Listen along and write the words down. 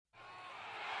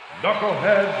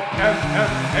Knucklehead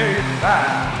MMA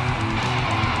Fan.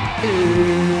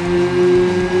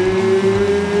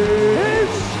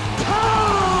 It's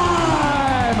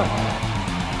time!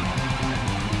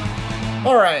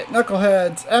 All right,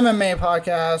 Knuckleheads MMA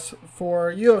podcast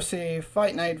for UFC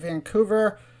Fight Night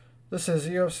Vancouver. This is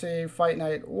UFC Fight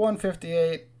Night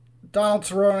 158. Donald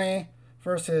Cerrone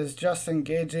versus Justin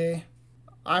Gaethje.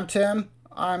 I'm Tim.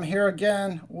 I'm here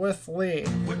again with Lee.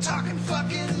 We're talking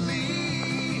fucking Lee.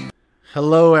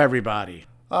 Hello, everybody.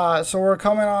 So we're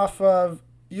coming off of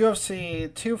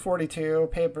UFC 242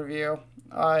 pay-per-view.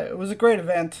 It was a great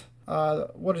event.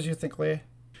 What did you think, Lee?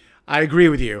 I agree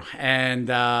with you. And,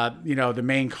 the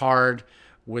main card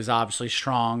was obviously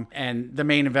strong. And the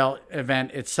main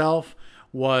event itself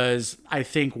was, I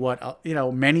think, what,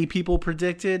 many people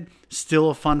predicted. Still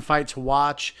a fun fight to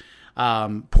watch.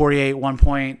 Poirier at one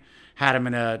point had him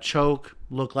in a choke.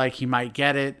 Looked like he might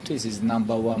get it. This is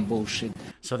number one bullshit.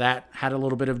 So that had a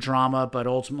little bit of drama, but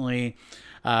ultimately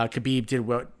Khabib did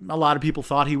what a lot of people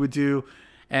thought he would do.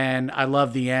 And I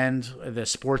love the end, the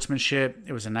sportsmanship.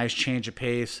 It was a nice change of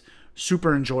pace.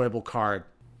 Super enjoyable card.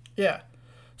 Yeah.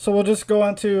 So we'll just go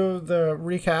into the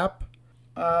recap.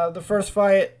 The first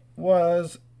fight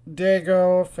was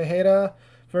Diego Ferreira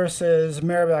versus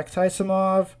Mairbek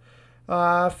Taisumov.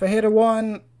 Ferreira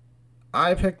won.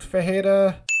 I picked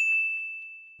Ferreira.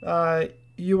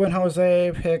 You and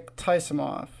Jose picked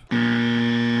Taisumov.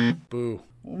 Boo.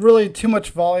 Really too much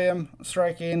volume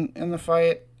striking in the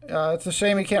fight. It's a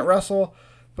shame he can't wrestle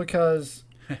because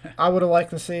I would have liked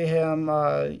to see him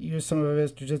use some of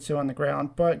his jiu-jitsu on the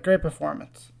ground. But great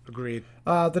performance. Agreed.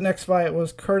 The next fight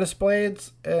was Curtis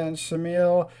Blades and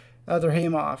Shamil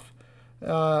Abdurakhimov.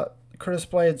 Curtis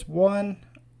Blades won,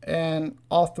 and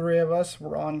all three of us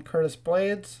were on Curtis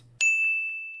Blades.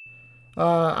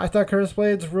 I thought Curtis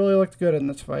Blades really looked good in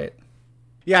this fight.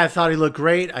 Yeah, I thought he looked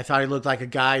great. I thought he looked like a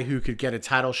guy who could get a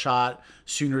title shot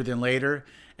sooner than later.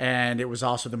 And it was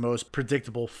also the most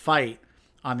predictable fight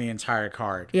on the entire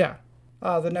card. Yeah.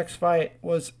 The next fight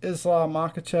was Islam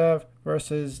Makhachev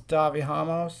versus Davi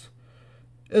Ramos.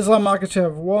 Islam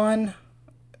Makhachev won,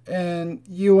 and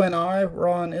you and I were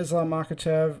on Islam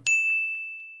Makhachev.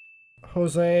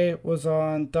 Jose was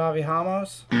on Davi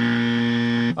Ramos.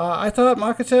 I thought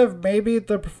Makhachev maybe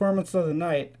the performance of the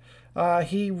night.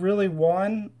 He really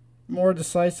won more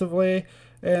decisively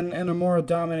and in a more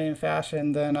dominating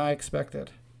fashion than I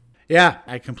expected. Yeah,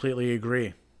 I completely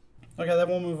agree. Okay, then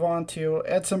we'll move on to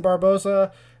Edson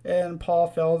Barboza and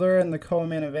Paul Felder in the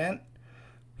co-main event.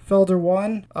 Felder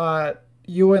won.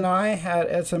 You and I had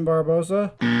Edson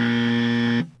Barboza,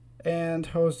 and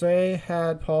Jose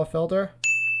had Paul Felder.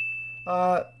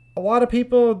 A lot of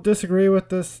people disagree with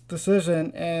this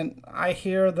decision, and I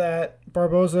hear that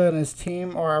Barboza and his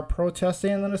team are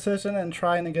protesting the decision and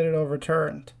trying to get it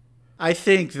overturned. I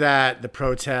think that the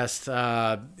protest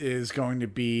is going to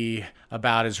be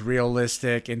about as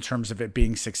realistic in terms of it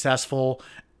being successful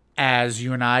as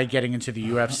you and I getting into the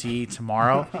UFC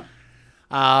tomorrow.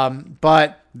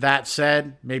 But that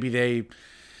said, maybe they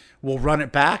will run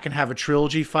it back and have a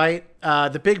trilogy fight.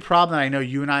 The big problem that I know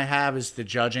you and I have is the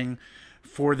judging.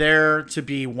 For there to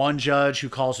be one judge who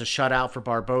calls a shutout for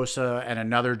Barboza and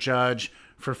another judge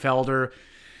for Felder,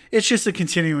 it's just a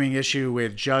continuing issue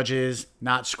with judges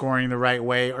not scoring the right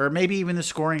way, or maybe even the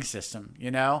scoring system,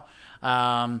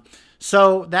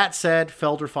 So that said,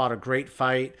 Felder fought a great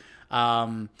fight.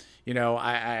 I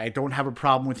don't have a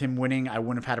problem with him winning. I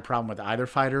wouldn't have had a problem with either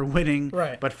fighter winning.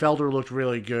 Right. But Felder looked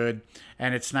really good,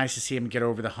 and it's nice to see him get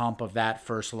over the hump of that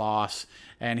first loss.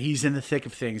 And he's in the thick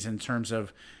of things in terms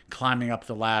of climbing up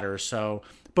the ladder. So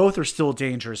both are still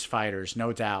dangerous fighters,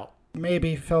 no doubt.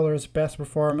 Maybe Felder's best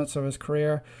performance of his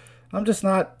career. I'm just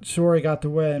not sure he got the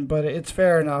win, but it's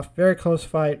fair enough. Very close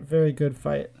fight, very good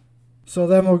fight. So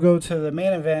then we'll go to the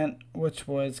main event, which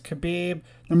was Khabib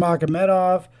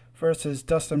Nurmagomedov versus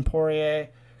Dustin Poirier.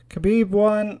 Khabib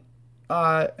won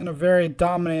in a very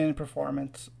dominating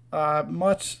performance,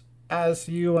 much as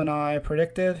you and I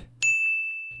predicted.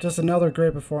 Just another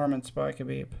great performance by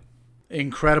Khabib.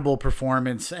 Incredible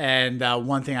performance. And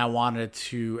one thing I wanted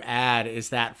to add is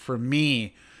that for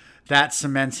me, that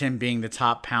cements him being the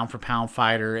top pound-for-pound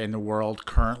fighter in the world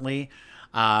currently.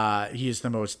 He is the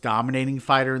most dominating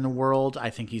fighter in the world. I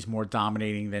think he's more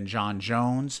dominating than Jon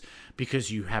Jones because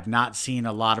you have not seen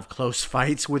a lot of close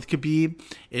fights with Khabib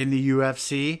in the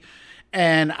UFC.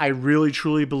 And I really,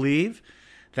 truly believe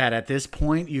that at this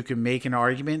point you can make an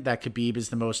argument that Khabib is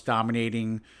the most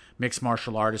dominating mixed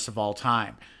martial artist of all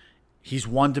time. He's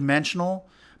one-dimensional,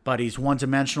 but he's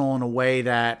one-dimensional in a way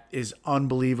that is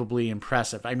unbelievably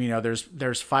impressive. I mean,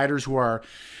 there's fighters who are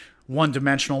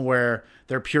one-dimensional where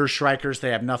they're pure strikers,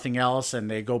 they have nothing else, and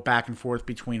they go back and forth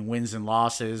between wins and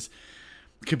losses.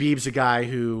 Khabib's a guy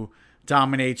who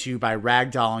dominates you by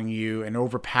ragdolling you and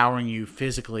overpowering you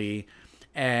physically,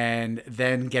 and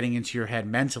then getting into your head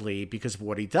mentally because of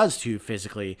what he does to you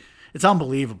physically. It's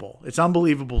unbelievable. It's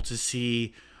unbelievable to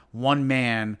see one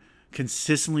man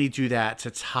consistently do that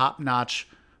to top-notch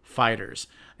fighters,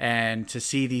 and to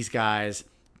see these guys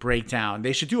break down.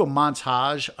 They should do a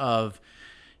montage of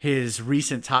his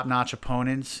recent top-notch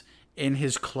opponents in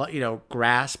his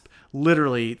grasp,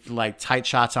 literally like tight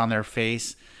shots on their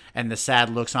face and the sad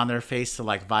looks on their face to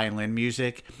like violin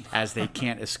music as they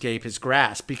can't escape his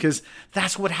grasp, because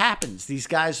that's what happens. These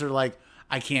guys are like,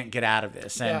 I can't get out of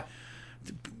this. And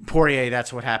Poirier,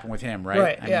 that's what happened with him,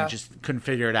 right? I mean, just couldn't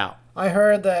figure it out. I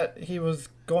heard that he was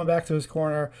going back to his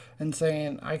corner and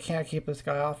saying, I can't keep this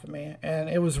guy off of me. And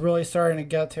it was really starting to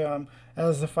get to him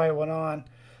as the fight went on.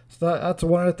 So that's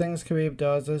one of the things Khabib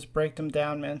does, is break them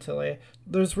down mentally.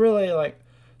 There's really like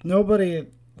nobody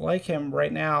like him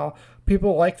right now.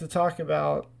 People like to talk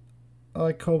about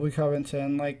like Colby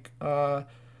Covington, like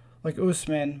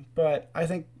Usman, but I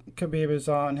think Khabib is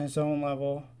on his own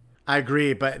level. I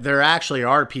agree, but there actually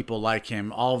are people like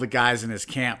him. All the guys in his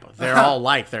camp, they're all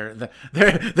like they're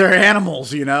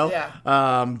animals, you know.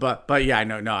 Yeah. But yeah, I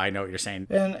know what you're saying.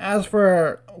 And as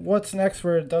for what's next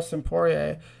for Dustin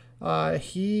Poirier,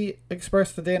 he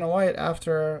expressed to Dana White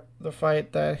after the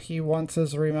fight that he wants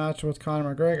his rematch with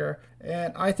Conor McGregor,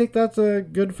 and I think that's a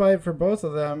good fight for both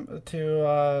of them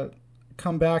to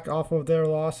come back off of their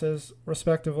losses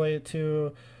respectively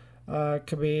to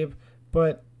Khabib,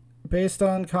 but based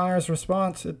on Conor's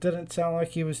response, it didn't sound like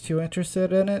he was too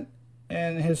interested in it.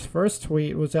 And his first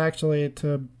tweet was actually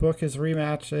to book his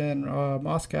rematch in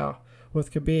Moscow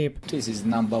with Khabib. This is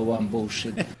number one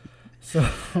bullshit. So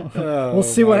we'll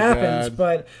see what happens. God.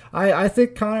 But I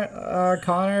think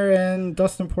Conor and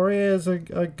Dustin Poirier is a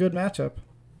good matchup.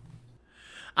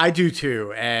 I do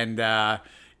too. And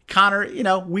Conor,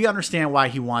 we understand why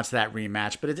he wants that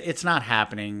rematch, but it's not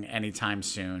happening anytime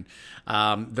soon.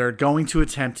 They're going to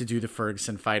attempt to do the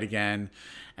Ferguson fight again,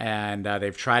 and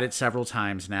they've tried it several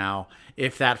times now.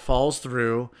 If that falls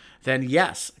through, then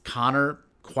yes, Conor,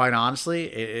 quite honestly,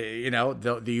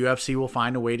 the UFC will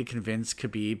find a way to convince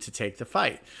Khabib to take the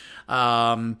fight.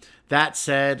 That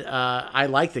said, I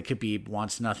like that Khabib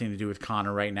wants nothing to do with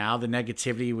Conor right now. The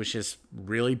negativity was just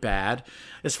really bad.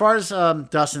 As far as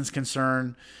Dustin's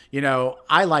concerned,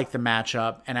 I like the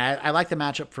matchup, and I like the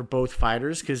matchup for both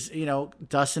fighters because,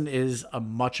 Dustin is a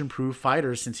much improved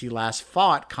fighter since he last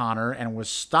fought Conor and was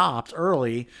stopped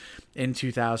early in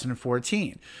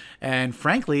 2014. And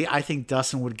frankly, I think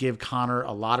Dustin would give Conor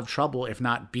a lot of trouble, if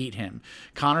not beat him.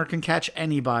 Conor can catch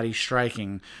anybody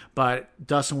striking, but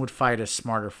Dustin would fight a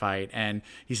smarter fight, and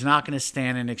he's not going to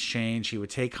stand in exchange. He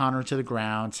would take Conor to the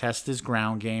ground, test his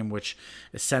ground game, which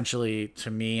essentially, to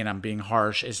me, and I'm being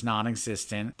harsh, is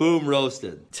non-existent. Boom,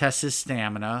 roasted. Test his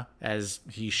stamina, as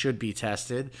he should be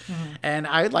tested. Mm-hmm. And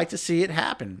I'd like to see it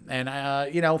happen. And,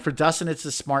 for Dustin, it's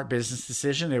a smart business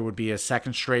decision. It would be a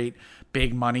second straight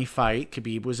big money fight.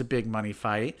 Khabib was a big money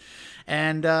fight.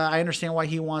 And I understand why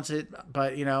he wants it,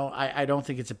 but, I don't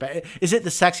think it's a bad... Is it the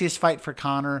sexiest fight for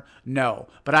Conor? No.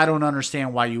 But I don't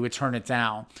understand why you would turn it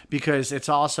down, because it's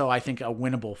also, I think, a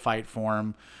winnable fight for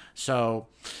him. So,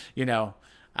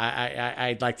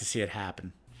 I'd like to see it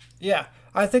happen. Yeah,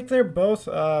 I think they're both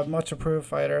much improved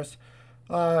fighters.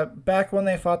 Back when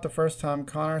they fought the first time,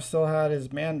 Conor still had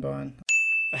his man bun.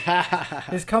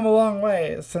 He's come a long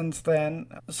way since then.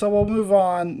 So we'll move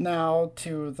on now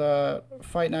to the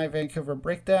Fight Night Vancouver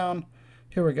breakdown.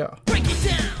 Here we go. Break it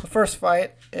down! The first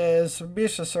fight is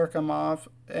Misha Cirkunov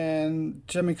and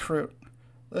Jimmy Crute.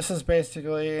 This is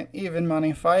basically an even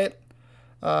money fight.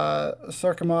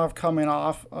 Cirkunov coming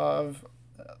off of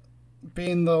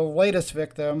being the latest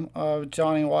victim of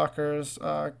Johnny Walker's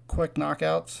quick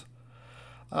knockouts.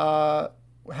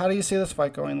 How do you see this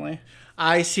fight going, Lee?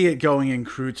 I see it going in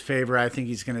Crute's favor. I think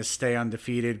he's going to stay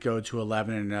undefeated, go to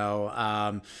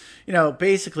 11-0.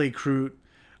 Basically, Crute,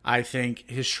 I think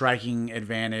his striking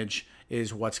advantage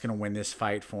is what's going to win this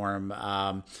fight for him.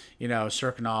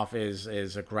 Cirkunov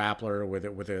is a grappler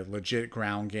with a legit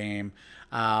ground game.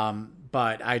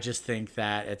 But I just think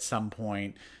that at some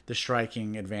point the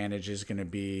striking advantage is going to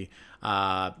be,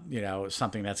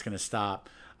 something that's going to stop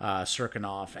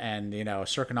Cirkunov. And,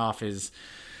 Cirkunov is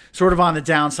sort of on the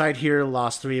downside here.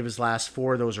 Lost 3 of his last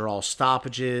 4. Those are all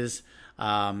stoppages.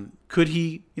 Could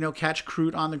he, catch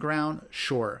Crute on the ground?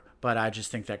 Sure. But I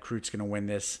just think that Crute's going to win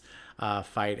this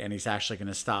fight, and he's actually going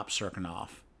to stop Cirkunov.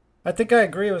 I think I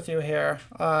agree with you here.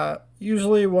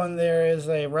 Usually, when there is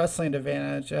a wrestling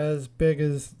advantage as big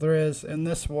as there is in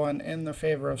this one in the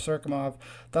favor of Surkamov,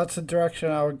 that's the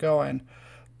direction I would go in.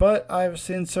 But I've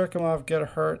seen Surkamov get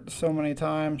hurt so many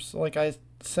times. Like I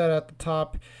said at the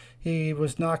top, he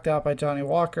was knocked out by Johnny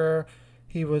Walker.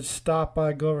 He was stopped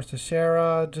by Glover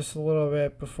Teixeira just a little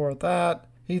bit before that.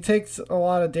 He takes a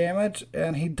lot of damage,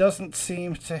 and he doesn't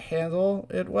seem to handle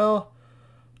it well.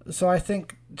 So I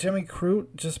think Jimmy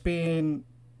Crute, just being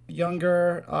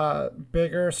younger,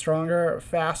 bigger, stronger,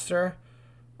 faster,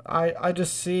 I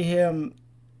just see him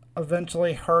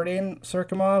eventually hurting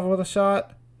Surkamov with a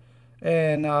shot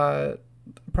and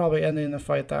probably ending the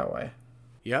fight that way.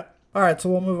 Yep. All right, so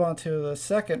we'll move on to the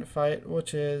second fight,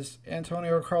 which is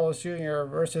Antonio Carlos Jr.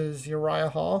 versus Uriah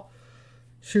Hall.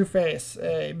 Shoeface,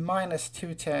 a minus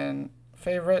 210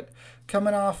 favorite,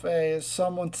 coming off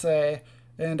some would say,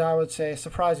 and I would say,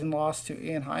 surprising loss to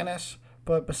Ian Heinisch.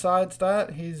 But besides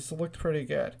that, he's looked pretty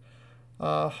good.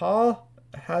 Hall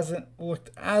hasn't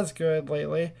looked as good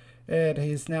lately, and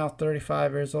he's now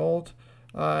 35 years old.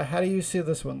 How do you see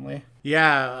this one, Lee?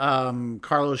 Yeah,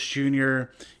 Carlos Jr.,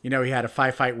 he had a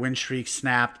 5-fight win streak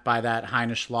snapped by that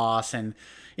Heinisch loss. And,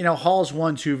 Hall's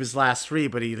won 2 of his last 3,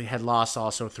 but he had lost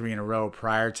also 3 in a row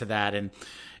prior to that. And,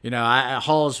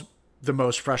 Hall's the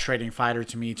most frustrating fighter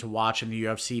to me to watch in the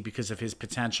UFC because of his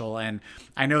potential. And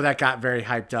I know that got very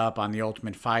hyped up on The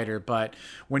Ultimate Fighter, but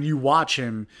when you watch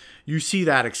him, you see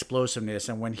that explosiveness.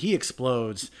 And when he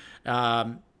explodes,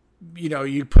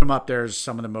 you put him up there as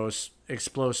some of the most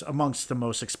explosive, amongst the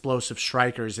most explosive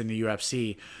strikers in the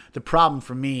UFC. The problem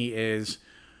for me is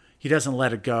he doesn't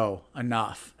let it go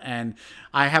enough. And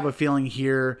I have a feeling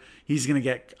here he's going to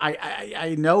get,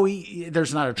 I know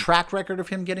there's not a track record of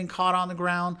him getting caught on the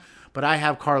ground, but I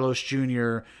have Carlos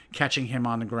Jr. catching him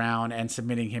on the ground and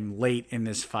submitting him late in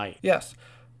this fight. Yes.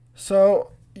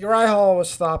 So Uriah Hall was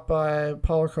stopped by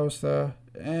Paulo Costa,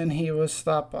 and he was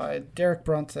stopped by Derek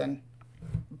Brunson.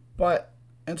 But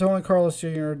Antonio Carlos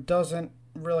Jr. doesn't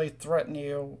really threaten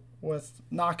you with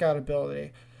knockout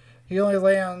ability. He only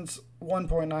lands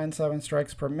 1.97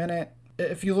 strikes per minute.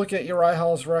 If you look at Uriah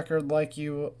Hall's record, like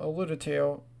you alluded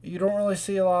to, you don't really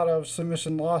see a lot of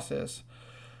submission losses.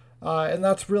 And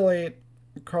that's really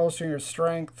Carlos Jr.'s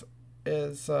strength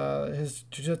is his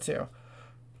jiu-jitsu.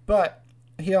 But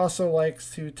he also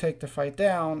likes to take the fight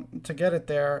down to get it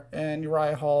there, and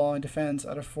Uriah Hall only defends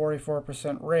at a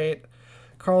 44% rate.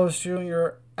 Carlos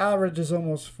Jr. averages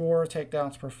almost 4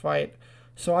 takedowns per fight.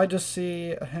 So I just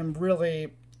see him really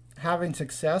having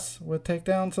success with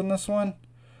takedowns in this one.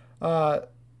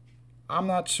 I'm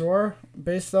not sure,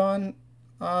 based on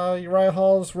Uriah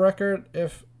Hall's record,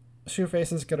 if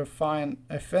Shoeface is going to find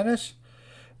a finish.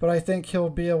 But I think he'll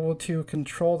be able to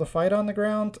control the fight on the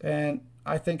ground, and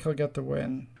I think he'll get the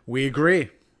win. We agree.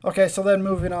 Okay, so then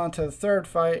moving on to the third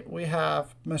fight, we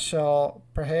have Michel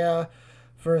Pereira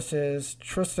versus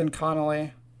Tristan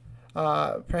Connolly.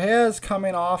 Pereira is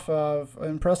coming off of an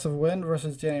impressive win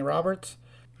versus Danny Roberts.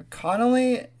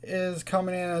 Connolly is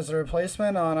coming in as a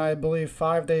replacement on, I believe,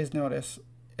 5 days' notice.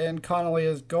 And Connolly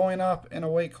is going up in a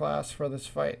weight class for this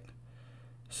fight.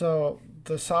 So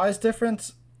the size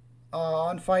difference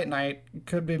on fight night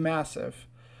could be massive.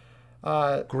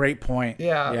 Great point.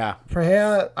 Yeah.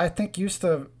 Pereira, I think, used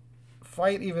to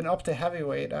fight even up to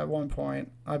heavyweight at one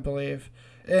point, I believe.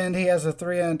 And he has a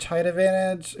 3-inch height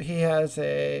advantage. He has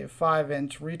a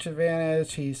 5-inch reach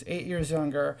advantage. He's 8 years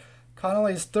younger.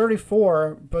 Connolly's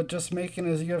 34, but just making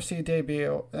his UFC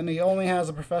debut, and he only has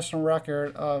a professional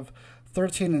record of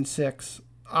 13-6.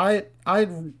 I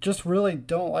just really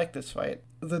don't like this fight.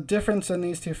 The difference in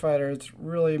these two fighters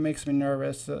really makes me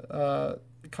nervous.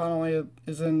 Connolly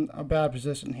is in a bad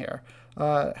position here.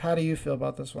 How do you feel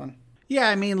about this one? Yeah,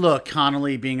 I mean, look,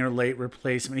 Connolly being a late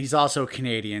replacement, he's also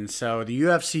Canadian, so the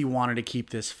UFC wanted to keep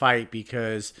this fight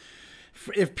because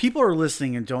if people are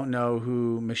listening and don't know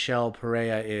who Michel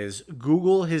Pereira is,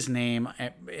 Google his name,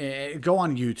 go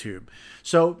on YouTube.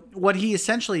 So what he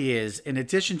essentially is, in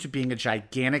addition to being a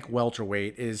gigantic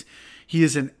welterweight, is he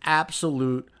is an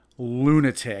absolute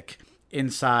lunatic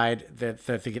inside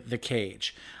the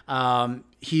cage.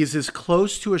 He is as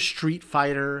close to a street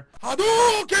fighter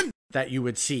that you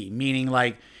would see, meaning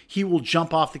like he will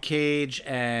jump off the cage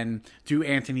and do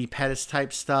Anthony Pettis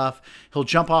type stuff. He'll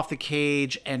jump off the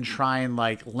cage and try and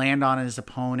like land on his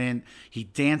opponent. He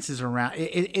dances around.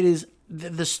 It is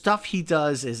the stuff he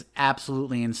does is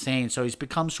absolutely insane. So he's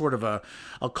become sort of a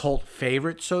cult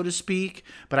favorite, so to speak.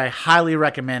 But I highly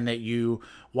recommend that you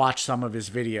watch some of his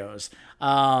videos.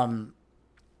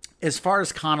 As far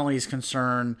as Connolly is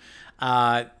concerned,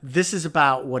 this is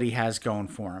about what he has going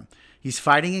for him. He's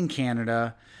fighting in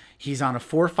Canada. He's on a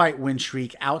 4-fight win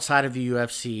streak outside of the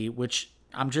UFC, which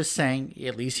I'm just saying,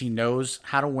 at least he knows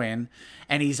how to win.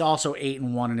 And he's also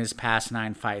 8-1 in his past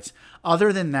 9 fights.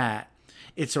 Other than that,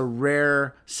 it's a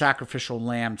rare sacrificial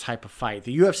lamb type of fight.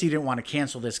 The UFC didn't want to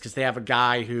cancel this because they have a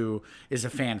guy who is a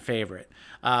fan favorite,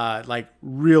 like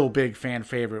real big fan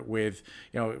favorite with,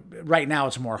 right now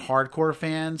it's more hardcore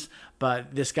fans,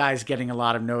 but this guy's getting a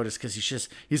lot of notice because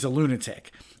he's a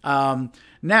lunatic.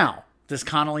 Now, does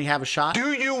Connolly have a shot?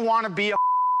 Do you want to be a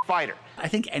fighter? I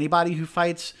think anybody who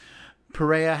fights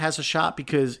Pereira has a shot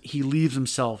because he leaves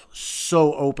himself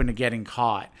so open to getting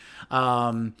caught.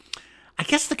 I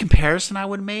guess the comparison I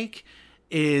would make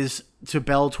is to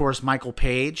Bellator's Michael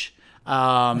Page.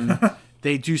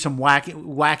 They do some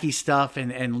wacky stuff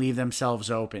and leave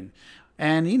themselves open.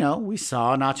 And, we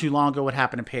saw not too long ago what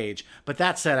happened to Page. But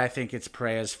that said, I think it's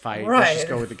Pereira's fight. Right. Let's just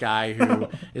go with the guy who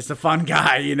is the fun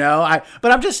guy,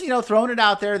 But I'm just, throwing it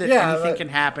out there that anything can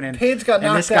happen. And Page got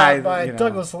knocked this guy, out by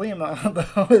Douglas Lima.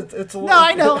 It's a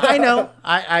no, I know.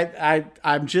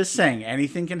 I'm just saying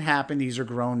anything can happen. These are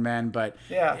grown men, but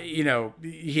this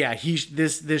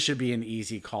should be an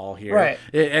easy call here. Right.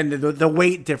 And the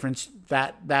weight difference,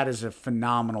 that is a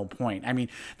phenomenal point. I mean,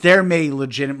 there may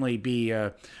legitimately be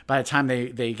by the time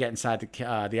they get inside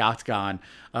the octagon,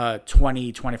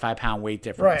 20, 25 pound weight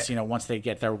difference. Right. Once they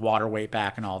get their water weight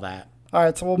back and all that. All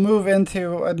right, so we'll move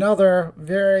into another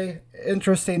very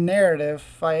interesting narrative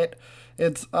fight.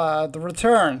 It's the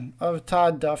return of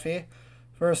Todd Duffy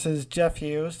versus Jeff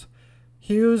Hughes.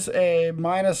 Hughes a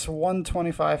minus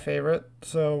 125 favorite,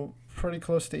 so pretty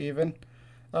close to even.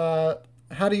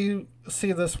 How do you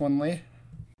see this one, Lee?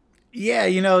 Yeah,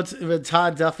 it's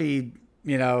Todd Duffy,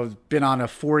 been on a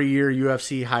 4-year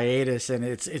UFC hiatus, and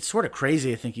it's sort of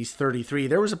crazy. I think he's 33.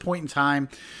 There was a point in time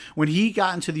when he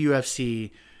got into the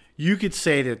UFC, you could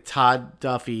say that Todd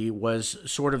Duffy was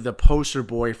sort of the poster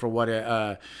boy for what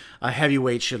a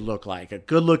heavyweight should look like. A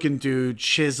good-looking dude,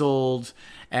 chiseled,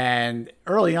 and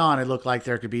early on it looked like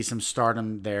there could be some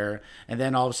stardom there. And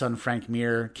then all of a sudden Frank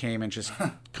Mir came and just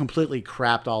completely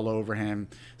crapped all over him,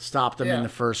 stopped him in the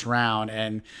first round,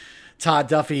 and Todd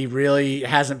Duffy really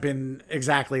hasn't been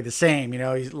exactly the same.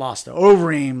 He's lost to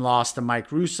Overeem, lost to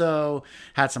Mike Russo,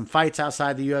 had some fights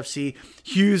outside the UFC.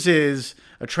 Hughes is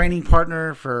a training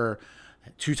partner for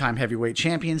 2-time heavyweight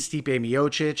champion Stipe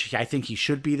Miocic. I think he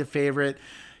should be the favorite.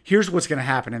 Here's what's going to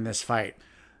happen in this fight.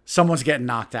 Someone's getting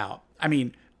knocked out. I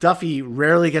mean, Duffy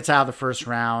rarely gets out of the first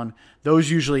round.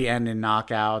 Those usually end in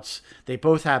knockouts. They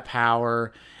both have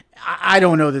power. I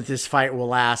don't know that this fight will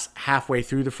last halfway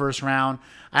through the first round.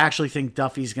 I actually think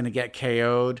Duffy's going to get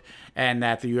KO'd and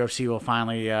that the UFC will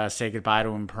finally say goodbye to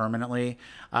him permanently.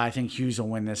 I think Hughes will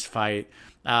win this fight.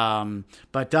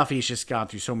 But Duffy's just gone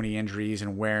through so many injuries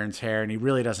and wear and tear, and he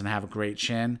really doesn't have a great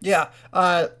chin. Yeah,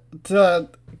 to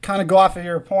kind of go off of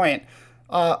your point,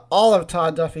 all of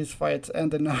Todd Duffy's fights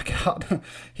end in knockout.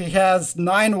 He has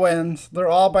 9 wins. They're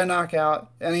all by knockout,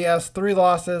 and he has 3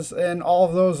 losses, and all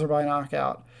of those are by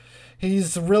knockout.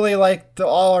 He's really like the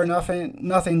all or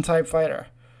nothing type fighter.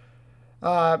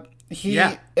 And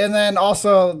then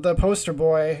also the poster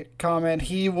boy comment.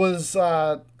 He was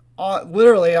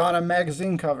literally on a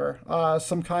magazine cover,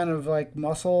 some kind of like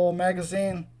muscle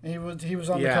magazine. He was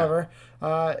on the cover.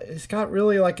 He's got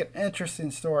really like an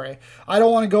interesting story. I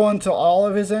don't want to go into all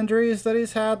of his injuries that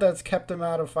he's had that's kept him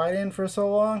out of fighting for so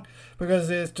long because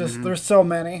it's just there's so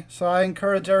many. So I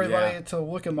encourage everybody to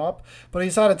look him up. But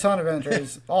he's had a ton of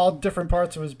injuries, all different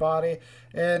parts of his body,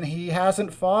 and he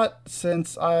hasn't fought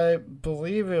since I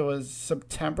believe it was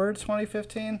September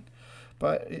 2015.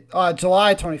 But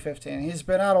July 2015. He's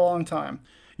been out a long time.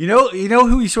 You know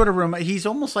who he sort of he's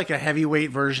almost like a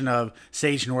heavyweight version of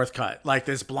Sage Northcutt, like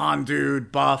this blonde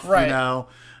dude, buff, right.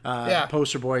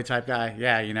 Poster boy type guy.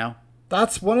 Yeah,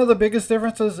 That's one of the biggest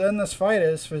differences in this fight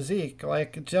is physique.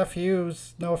 Like Jeff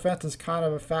Hughes, no offense, is kind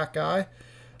of a fat guy.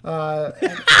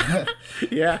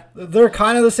 Yeah. They're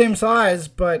kind of the same size,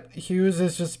 but Hughes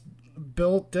is just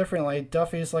built differently.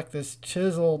 Duffy's like this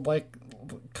chiseled, like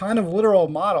kind of literal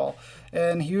model.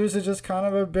 And Hughes is just kind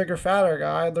of a bigger, fatter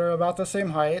guy. They're about the same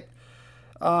height.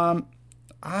 I'm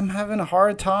having a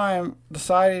hard time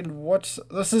deciding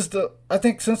I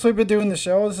think since we've been doing the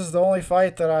show, this is the only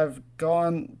fight that I've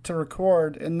gone to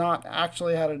record and not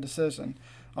actually had a decision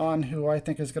on who I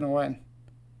think is going to win.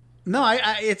 No,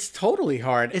 it's totally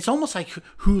hard. It's almost like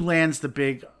who lands the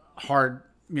big, hard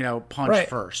punch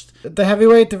first. The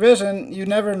heavyweight division, you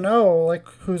never know like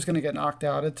who's going to get knocked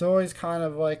out. It's always kind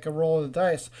of like a roll of the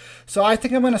dice. So I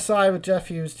think I'm going to side with Jeff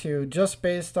Hughes too, just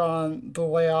based on the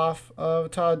layoff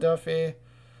of Todd Duffy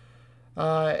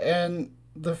and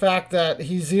the fact that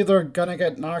he's either going to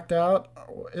get knocked out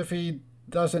if he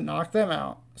doesn't knock them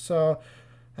out. So,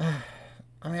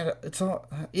 I mean, it's all,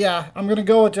 yeah, I'm going to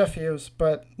go with Jeff Hughes,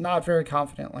 but not very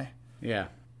confidently. Yeah.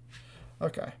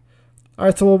 Okay. All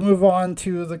right, so we'll move on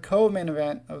to the co-main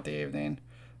event of the evening.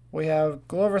 We have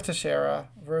Glover Teixeira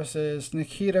versus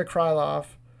Nikita Krylov.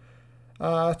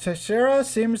 Teixeira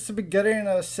seems to be getting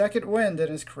a second wind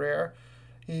in his career.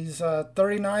 He's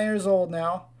 39 years old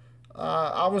now.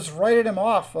 I was writing him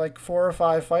off like 4 or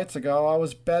 5 fights ago. I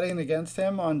was betting against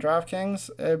him on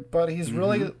DraftKings, but he's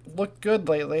really looked good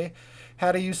lately.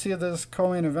 How do you see this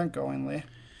co-main event going, Lee?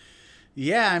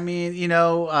 Yeah, I mean,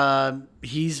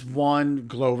 he's won,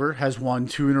 Glover has won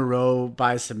 2 in a row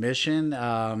by submission.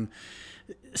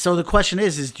 So the question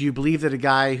is do you believe that a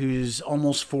guy who's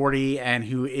almost 40 and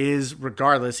who is,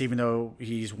 regardless, even though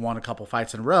he's won a couple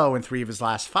fights in a row in 3 of his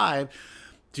last 5,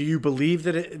 do you believe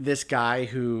that this guy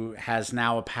who has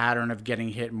now a pattern of getting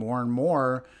hit more and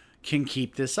more can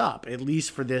keep this up, at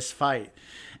least for this fight?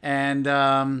 And,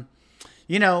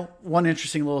 one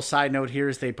interesting little side note here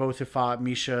is they both have fought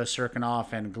Misha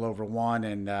Cirkunov, and Glover won,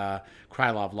 and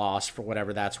Krylov lost, for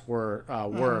whatever that's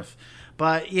worth.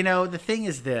 But, the thing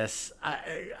is this.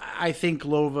 I think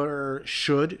Glover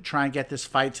should try and get this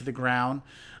fight to the ground.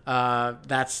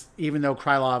 That's even though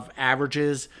Krylov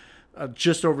averages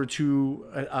just over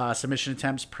 2 submission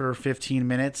attempts per 15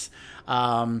 minutes.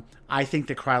 I think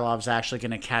that Krylov's actually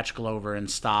going to catch Glover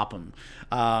and stop him.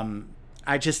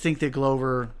 I just think that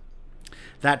Glover,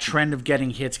 that trend of getting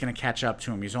hits, going to catch up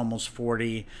to him. He's almost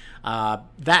 40.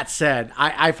 That said,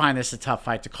 I find this a tough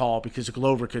fight to call because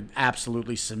Glover could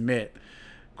absolutely submit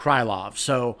Krylov.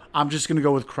 So I'm just going to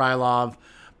go with Krylov,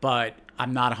 but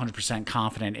I'm not 100%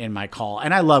 confident in my call.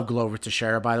 And I love Glover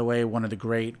Teixeira, by the way, one of the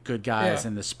great good guys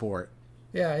in the sport.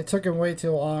 Yeah, it took him way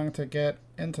too long to get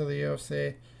into the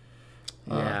UFC.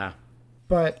 Yeah.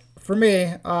 But for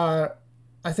me, I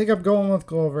think I'm going with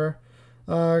Glover.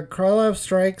 Krylov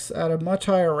strikes at a much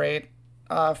higher rate,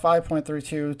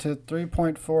 5.32 to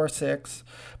 3.46,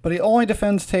 but he only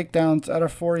defends takedowns at a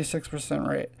 46%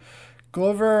 rate.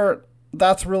 Glover,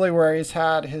 that's really where he's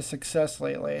had his success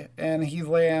lately, and he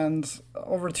lands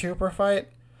over 2 per fight.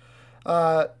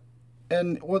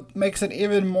 And what makes it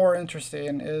even more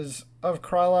interesting is of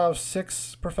Krylov's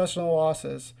 6 professional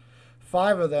losses,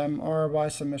 5 of them are by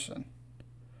submission.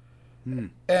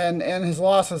 And his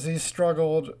losses, he's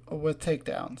struggled with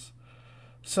takedowns.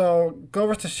 So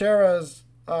Glover Teixeira's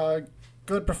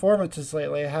good performances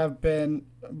lately have been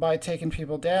by taking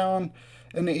people down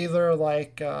and either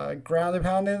ground and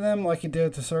pounding them like he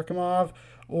did to Cirkunov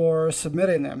or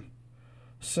submitting them.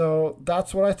 So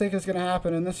that's what I think is going to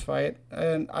happen in this fight.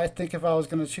 And I think if I was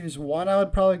going to choose one, I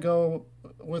would probably go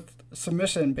with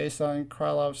submission based on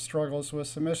Krylov's struggles with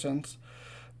submissions.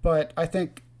 But I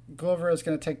think Glover is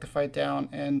going to take the fight down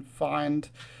and find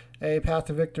a path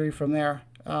to victory from there.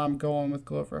 I'm going with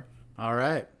Glover. All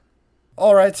right.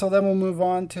 All right, so then we'll move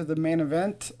on to the main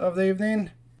event of the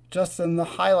evening. Justin the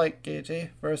Highlight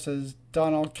Gaethje versus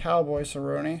Donald Cowboy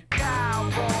Cerrone.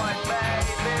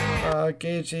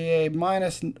 Gaethje a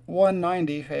minus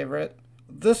 190 favorite.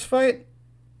 This fight,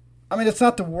 I mean, it's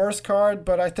not the worst card,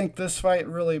 but I think this fight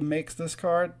really makes this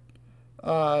card.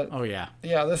 Oh, yeah.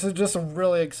 Yeah, this is just a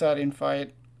really exciting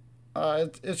fight.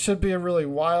 It should be a really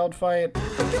wild fight.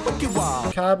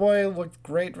 Cowboy looked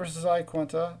great versus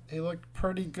Iaquinta. He looked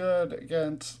pretty good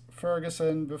against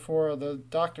Ferguson before the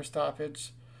doctor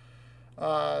stoppage.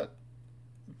 But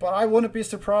I wouldn't be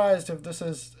surprised if this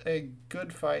is a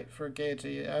good fight for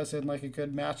Gaethje, as in like a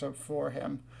good matchup for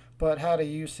him. But how do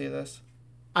you see this?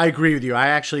 I agree with you. I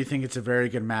actually think it's a very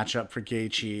good matchup for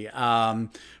Gaethje.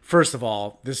 First of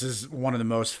all, this is one of the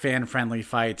most fan-friendly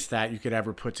fights that you could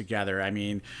ever put together. I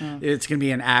mean, it's going to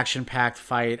be an action-packed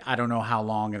fight. I don't know how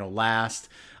long it'll last.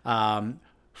 From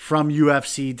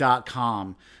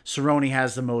UFC.com, Cerrone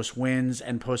has the most wins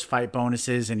and post-fight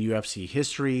bonuses in UFC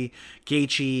history.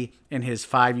 Gaethje, in his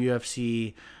 5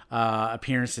 UFC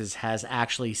appearances, has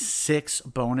actually 6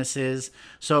 bonuses.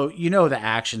 So the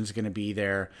action's going to be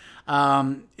there.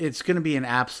 It's going to be an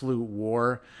absolute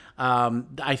war.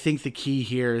 I think the key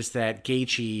here is that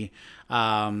Gaethje,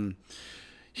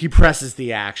 he presses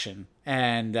the action.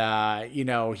 And,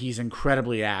 he's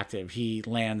incredibly active. He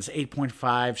lands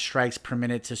 8.5 strikes per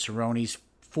minute to Cerrone's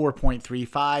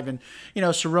 4.35. And,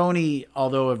 Cerrone,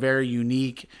 although a very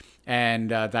unique and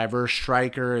diverse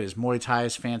striker, his Muay Thai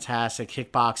is fantastic,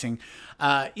 kickboxing,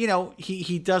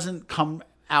 he doesn't come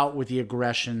out with the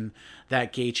aggression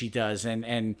that Gaethje does.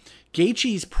 And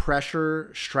Gaethje's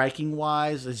pressure striking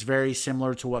wise is very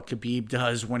similar to what Khabib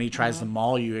does when he tries to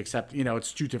maul you, except,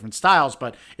 it's 2 different styles,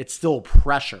 but it's still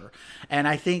pressure. And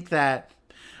I think that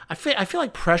I feel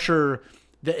like pressure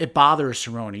it bothers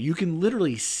Cerrone. You can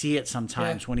literally see it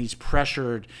sometimes when he's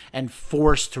pressured and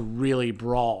forced to really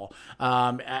brawl.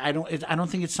 I don't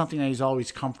think it's something that he's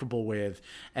always comfortable with.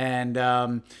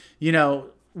 And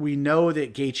we know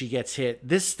that Gaethje gets hit.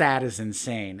 This stat is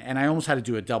insane, and I almost had to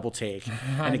do a double take.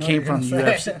 And it came from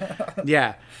UFC.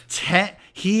 Yeah,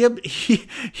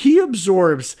 he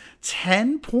absorbs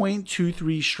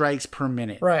 10.23 strikes per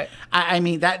minute. Right. I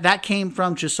mean that came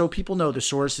from, just so people know, the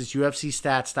source is UFC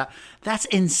stats. That's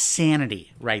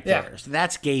insanity right there. Yeah. So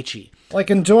that's Gaethje. Like,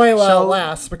 enjoy it while it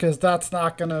lasts, because he's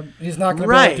not gonna be able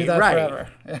to do that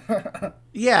forever.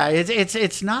 Yeah,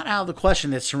 it's not out of the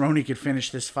question that Cerrone could finish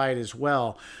this fight as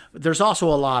well. There's also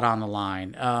a lot on the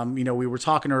line. We were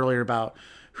talking earlier about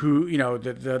who,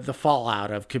 the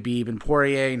fallout of Khabib and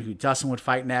Poirier and who Dustin would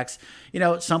fight next.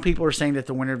 Some people are saying that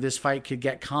the winner of this fight could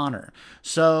get Conor.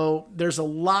 So there's a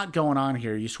lot going on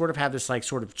here. You sort of have this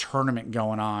sort of tournament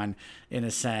going on in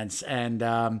a sense. And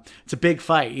it's a big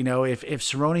fight. If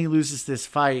Cerrone loses this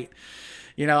fight,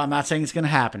 I'm not saying it's going to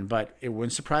happen, but it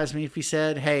wouldn't surprise me if he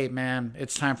said, hey, man,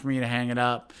 it's time for me to hang it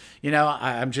up.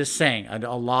 I'm just saying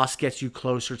a loss gets you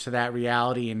closer to that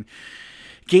reality. And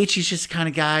Gaethje's just the kind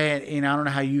of guy, I don't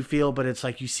know how you feel, but it's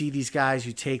like you see these guys,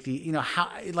 you take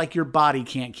your body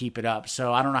can't keep it up.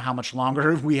 So I don't know how much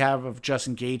longer we have of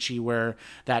Justin Gaethje where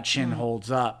that chin holds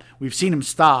up. We've seen him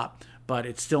stop, but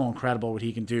it's still incredible what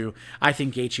he can do. I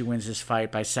think Gaethje wins this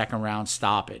fight by second round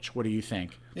stoppage. What do you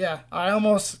think? Yeah, I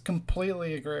almost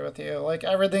completely agree with you. Like,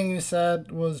 everything you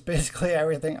said was basically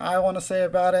everything I want to say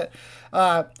about it.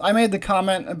 I made the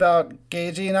comment about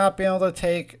Gaethje not being able to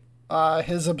take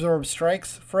his absorbed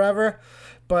strikes forever,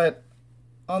 but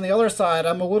on the other side,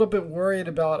 I'm a little bit worried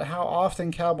about how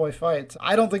often Cowboy fights.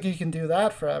 I don't think he can do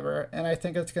that forever, and I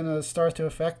think it's going to start to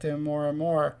affect him more and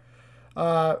more.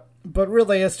 But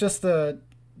really, it's just the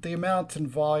amount and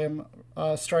volume,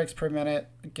 strikes per minute,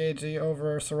 Gaethje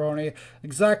over Cerrone.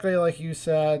 Exactly like you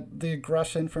said, the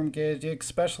aggression from Gaethje,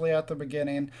 especially at the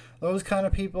beginning. Those kind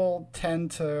of people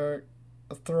tend to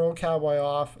throw Cowboy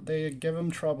off. They give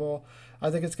him trouble. I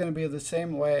think it's going to be the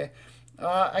same way.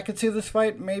 I could see this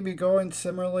fight maybe going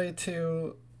similarly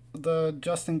to the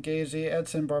Justin Gaethje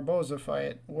Edson Barboza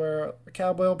fight, where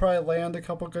Cowboy will probably land a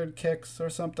couple good kicks or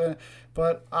something,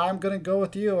 but I'm going to go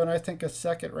with you, and I think a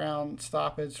second round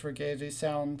stoppage for Gaethje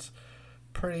sounds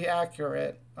pretty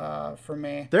accurate for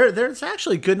me. There's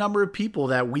actually a good number of people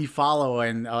that we follow,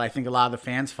 and I think a lot of the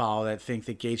fans follow, that think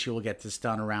that Gaethje will get this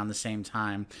done around the same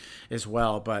time as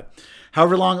well. But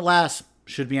however long it lasts,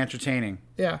 should be entertaining.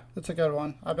 Yeah, it's a good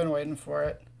one. I've been waiting for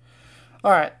it.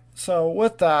 All right, so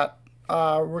with that,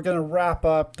 we're going to wrap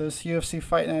up this UFC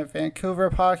Fight Night Vancouver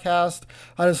podcast.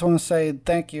 I just want to say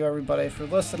thank you, everybody, for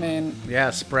listening.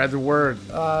 Yeah, spread the word.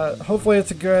 Hopefully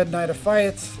it's a good night of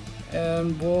fights,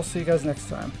 and we'll see you guys next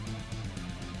time.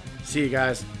 See you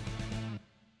guys.